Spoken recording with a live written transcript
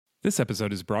This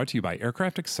episode is brought to you by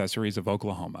Aircraft Accessories of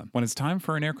Oklahoma. When it's time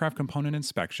for an aircraft component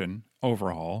inspection,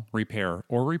 overhaul, repair,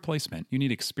 or replacement, you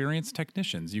need experienced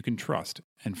technicians you can trust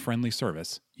and friendly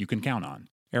service you can count on.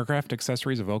 Aircraft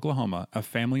Accessories of Oklahoma, a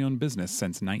family-owned business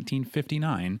since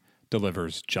 1959,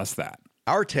 delivers just that.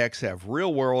 Our techs have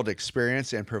real-world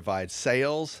experience and provide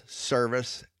sales,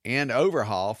 service, and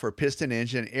overhaul for piston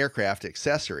engine aircraft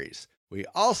accessories. We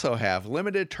also have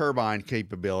limited turbine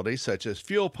capabilities such as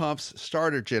fuel pumps,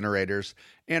 starter generators,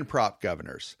 and prop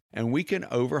governors. And we can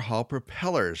overhaul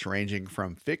propellers ranging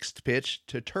from fixed pitch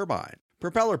to turbine.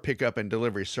 Propeller pickup and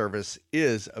delivery service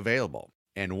is available.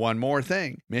 And one more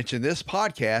thing, mention this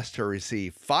podcast to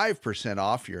receive 5%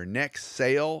 off your next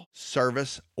sale,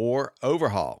 service, or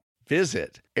overhaul.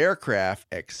 Visit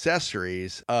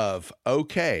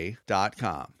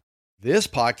aircraftaccessoriesofok.com. This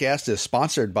podcast is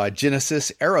sponsored by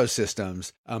Genesis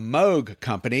Aerosystems, a Moog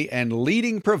company and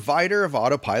leading provider of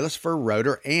autopilots for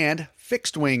rotor and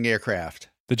fixed-wing aircraft.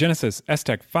 The Genesis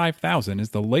S-Tech 5000 is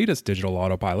the latest digital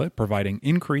autopilot, providing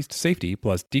increased safety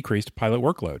plus decreased pilot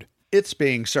workload. It's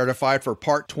being certified for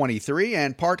Part 23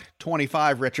 and Part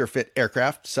 25 retrofit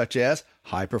aircraft, such as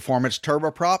high-performance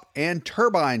turboprop and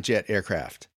turbine jet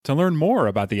aircraft. To learn more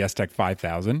about the S-Tech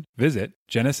 5000, visit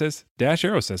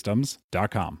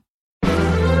genesis-aerosystems.com.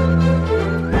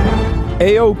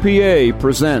 AOPA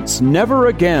presents Never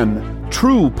Again,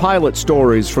 true pilot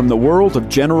stories from the world of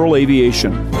general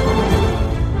aviation.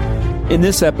 In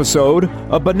this episode,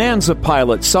 a Bonanza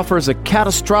pilot suffers a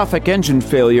catastrophic engine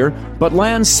failure but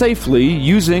lands safely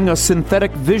using a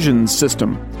synthetic vision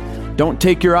system. Don't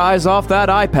take your eyes off that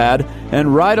iPad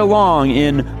and ride along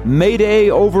in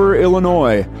Mayday over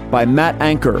Illinois by Matt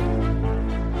Anker.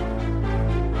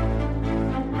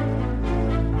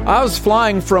 I was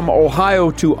flying from Ohio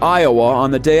to Iowa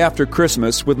on the day after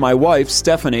Christmas with my wife,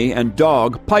 Stephanie, and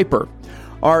dog, Piper.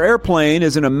 Our airplane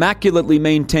is an immaculately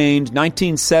maintained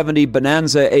 1970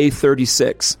 Bonanza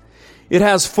A36. It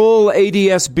has full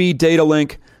ADS-B data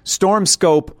link, storm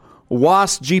scope,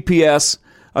 WAAS GPS,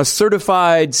 a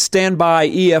certified standby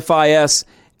EFIS,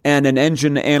 and an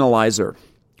engine analyzer.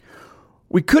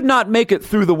 We could not make it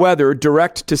through the weather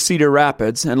direct to Cedar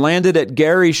Rapids and landed at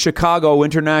Gary Chicago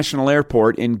International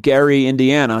Airport in Gary,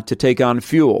 Indiana to take on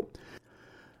fuel.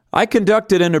 I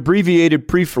conducted an abbreviated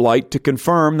pre-flight to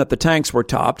confirm that the tanks were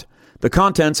topped. The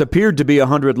contents appeared to be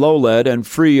 100 low lead and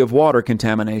free of water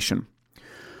contamination.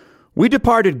 We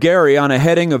departed Gary on a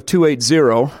heading of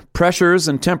 280. Pressures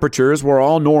and temperatures were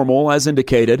all normal as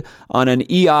indicated on an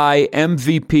EI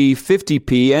MVP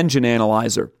 50P engine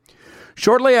analyzer.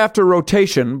 Shortly after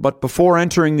rotation, but before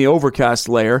entering the overcast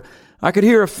layer, I could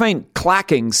hear a faint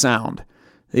clacking sound.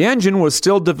 The engine was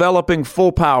still developing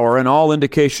full power and all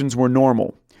indications were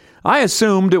normal. I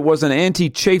assumed it was an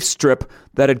anti-chafe strip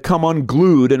that had come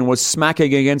unglued and was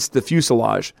smacking against the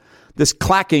fuselage. This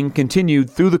clacking continued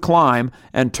through the climb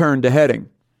and turned to heading.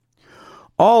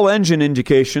 All engine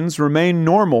indications remained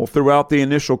normal throughout the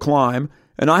initial climb,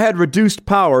 and I had reduced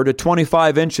power to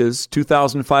 25 inches,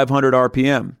 2,500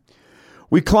 RPM.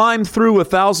 We climbed through a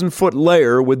 1,000-foot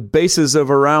layer with bases of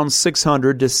around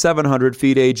 600 to 700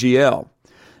 feet AGL.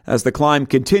 As the climb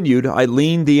continued, I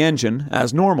leaned the engine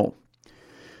as normal.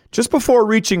 Just before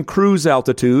reaching cruise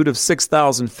altitude of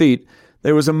 6,000 feet,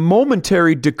 there was a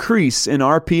momentary decrease in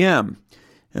RPM,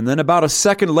 and then about a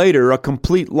second later, a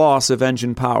complete loss of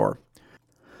engine power.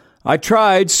 I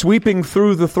tried sweeping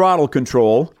through the throttle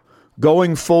control,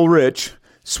 going full rich,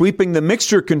 sweeping the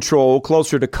mixture control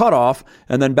closer to cutoff,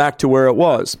 and then back to where it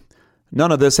was.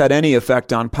 None of this had any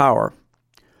effect on power.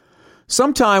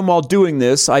 Sometime while doing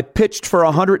this, I pitched for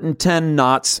 110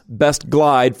 knots best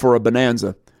glide for a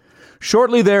Bonanza.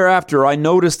 Shortly thereafter, I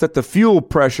noticed that the fuel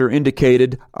pressure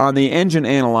indicated on the engine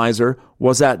analyzer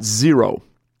was at 0.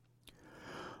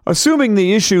 Assuming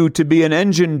the issue to be an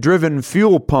engine-driven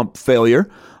fuel pump failure,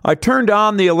 I turned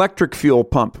on the electric fuel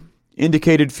pump.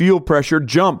 Indicated fuel pressure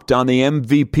jumped on the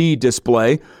MVP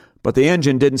display, but the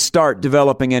engine didn't start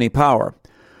developing any power.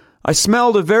 I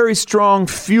smelled a very strong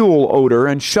fuel odor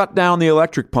and shut down the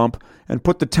electric pump and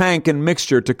put the tank and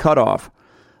mixture to cutoff.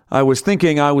 I was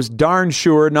thinking I was darn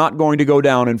sure not going to go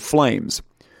down in flames.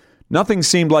 Nothing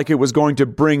seemed like it was going to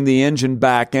bring the engine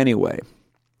back anyway.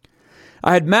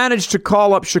 I had managed to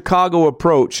call up Chicago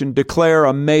Approach and declare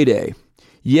a mayday.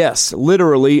 Yes,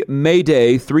 literally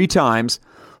mayday 3 times,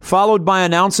 followed by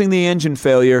announcing the engine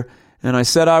failure, and I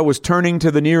said I was turning to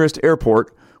the nearest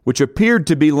airport, which appeared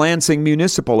to be Lansing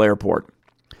Municipal Airport.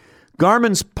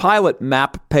 Garmin's pilot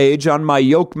map page on my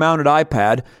yoke-mounted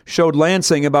iPad showed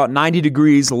Lansing about 90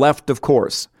 degrees left of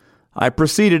course. I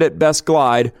proceeded at best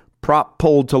glide, prop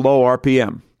pulled to low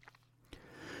RPM.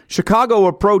 Chicago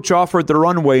Approach offered the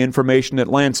runway information at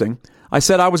Lansing. I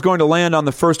said I was going to land on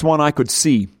the first one I could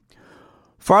see.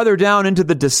 Farther down into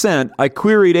the descent, I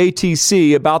queried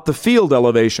ATC about the field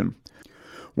elevation.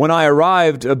 When I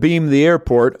arrived abeam the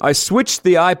airport, I switched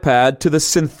the iPad to the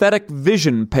synthetic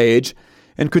vision page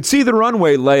and could see the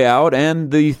runway layout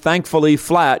and the thankfully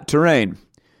flat terrain.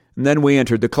 And then we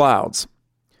entered the clouds.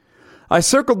 I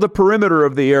circled the perimeter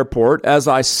of the airport as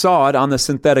I saw it on the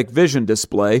synthetic vision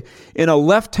display in a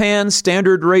left-hand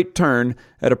standard rate turn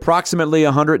at approximately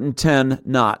 110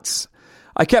 knots.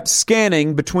 I kept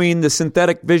scanning between the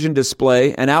synthetic vision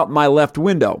display and out my left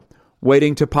window,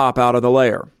 waiting to pop out of the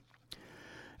layer.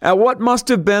 At what must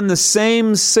have been the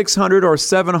same 600 or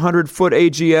 700 foot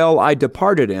AGL I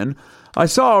departed in, I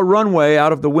saw a runway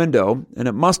out of the window, and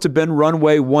it must have been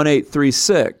runway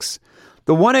 1836.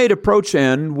 The 18 approach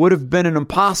end would have been an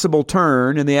impossible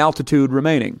turn in the altitude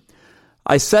remaining.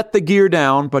 I set the gear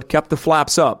down but kept the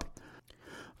flaps up.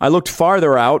 I looked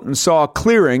farther out and saw a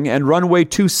clearing and runway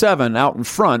 27 out in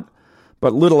front,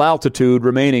 but little altitude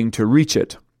remaining to reach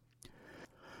it.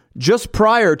 Just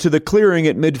prior to the clearing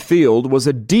at midfield was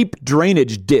a deep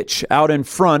drainage ditch out in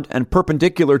front and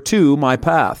perpendicular to my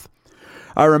path.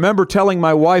 I remember telling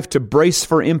my wife to brace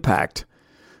for impact.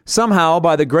 Somehow,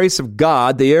 by the grace of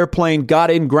God, the airplane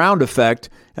got in ground effect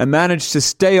and managed to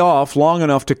stay off long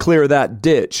enough to clear that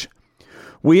ditch.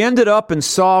 We ended up in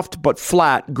soft but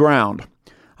flat ground.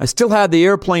 I still had the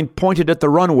airplane pointed at the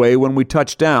runway when we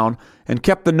touched down and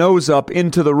kept the nose up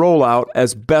into the rollout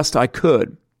as best I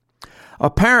could.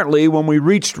 Apparently, when we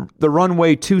reached the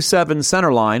runway 27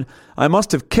 centerline, I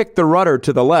must have kicked the rudder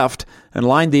to the left and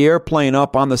lined the airplane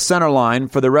up on the centerline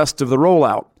for the rest of the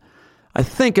rollout. I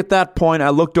think at that point I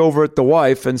looked over at the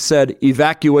wife and said,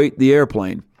 "Evacuate the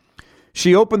airplane."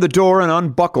 She opened the door and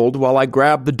unbuckled while I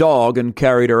grabbed the dog and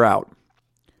carried her out.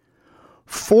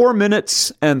 4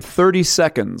 minutes and 30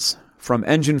 seconds from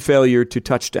engine failure to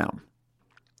touchdown.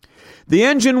 The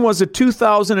engine was a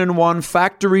 2001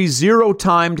 factory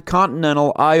zero-timed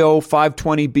Continental IO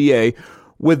 520BA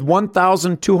with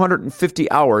 1,250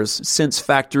 hours since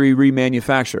factory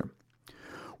remanufacture.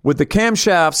 With the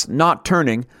camshafts not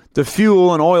turning, the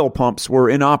fuel and oil pumps were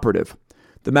inoperative.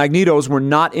 The magnetos were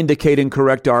not indicating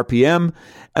correct RPM,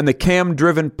 and the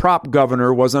cam-driven prop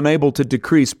governor was unable to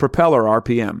decrease propeller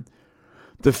RPM.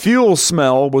 The fuel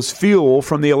smell was fuel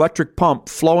from the electric pump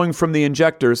flowing from the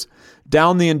injectors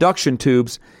down the induction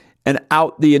tubes and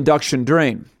out the induction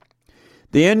drain.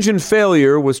 The engine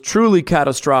failure was truly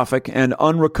catastrophic and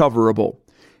unrecoverable.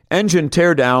 Engine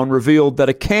teardown revealed that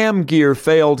a cam gear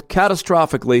failed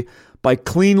catastrophically by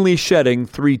cleanly shedding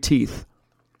 3 teeth.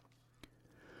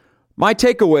 My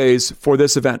takeaways for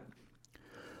this event.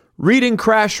 Reading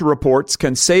crash reports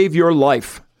can save your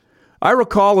life. I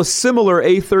recall a similar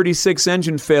A36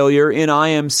 engine failure in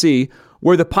IMC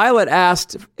where the pilot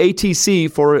asked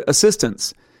ATC for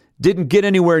assistance, didn't get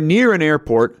anywhere near an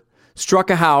airport,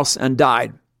 struck a house, and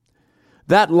died.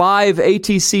 That live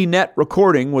ATC net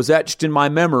recording was etched in my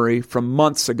memory from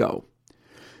months ago.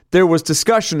 There was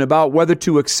discussion about whether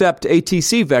to accept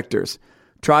ATC vectors,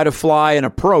 try to fly an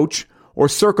approach, or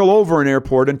circle over an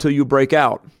airport until you break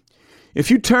out. If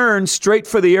you turn straight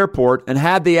for the airport and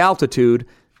had the altitude,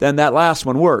 then that last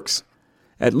one works.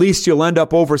 At least you'll end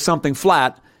up over something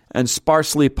flat and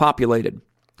sparsely populated.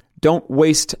 Don't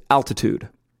waste altitude.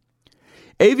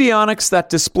 Avionics that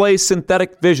display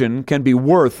synthetic vision can be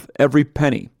worth every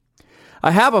penny. I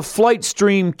have a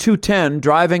Flightstream 210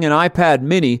 driving an iPad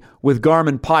mini with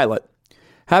Garmin Pilot.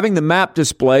 Having the map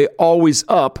display always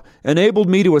up enabled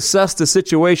me to assess the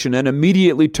situation and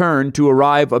immediately turn to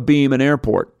arrive abeam an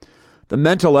airport. The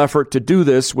mental effort to do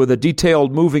this with a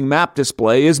detailed moving map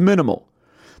display is minimal.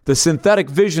 The synthetic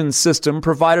vision system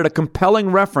provided a compelling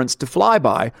reference to fly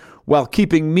by while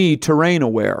keeping me terrain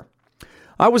aware.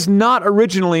 I was not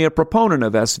originally a proponent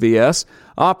of SVS,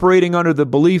 operating under the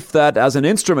belief that as an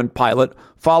instrument pilot,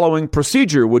 following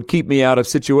procedure would keep me out of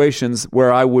situations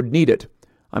where I would need it.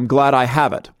 I'm glad I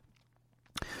have it.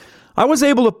 I was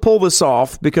able to pull this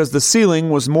off because the ceiling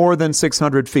was more than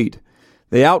 600 feet.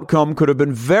 The outcome could have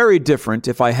been very different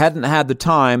if I hadn't had the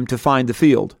time to find the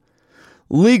field.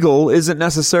 Legal isn't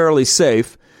necessarily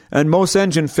safe, and most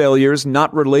engine failures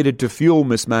not related to fuel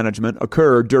mismanagement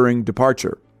occur during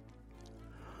departure.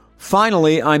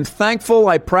 Finally, I'm thankful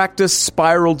I practiced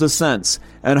spiral descents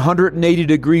and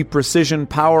 180-degree precision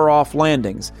power-off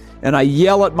landings, and I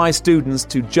yell at my students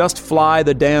to just fly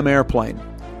the damn airplane.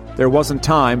 There wasn't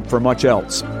time for much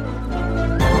else.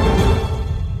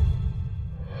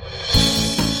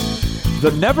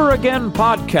 The Never Again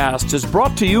podcast is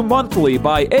brought to you monthly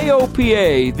by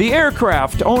AOPA, the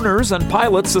Aircraft Owners and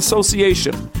Pilots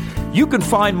Association. You can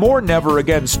find more Never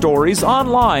Again stories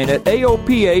online at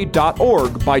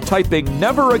AOPA.org by typing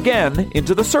Never Again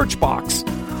into the search box.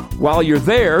 While you're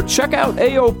there, check out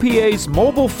AOPA's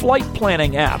mobile flight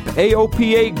planning app,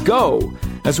 AOPA Go,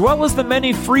 as well as the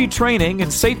many free training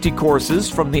and safety courses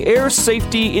from the Air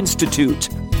Safety Institute.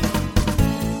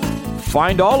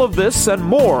 Find all of this and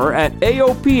more at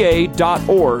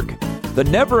AOPA.org. The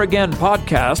Never Again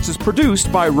podcast is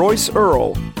produced by Royce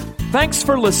Earl. Thanks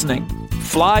for listening.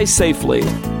 Fly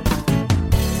safely.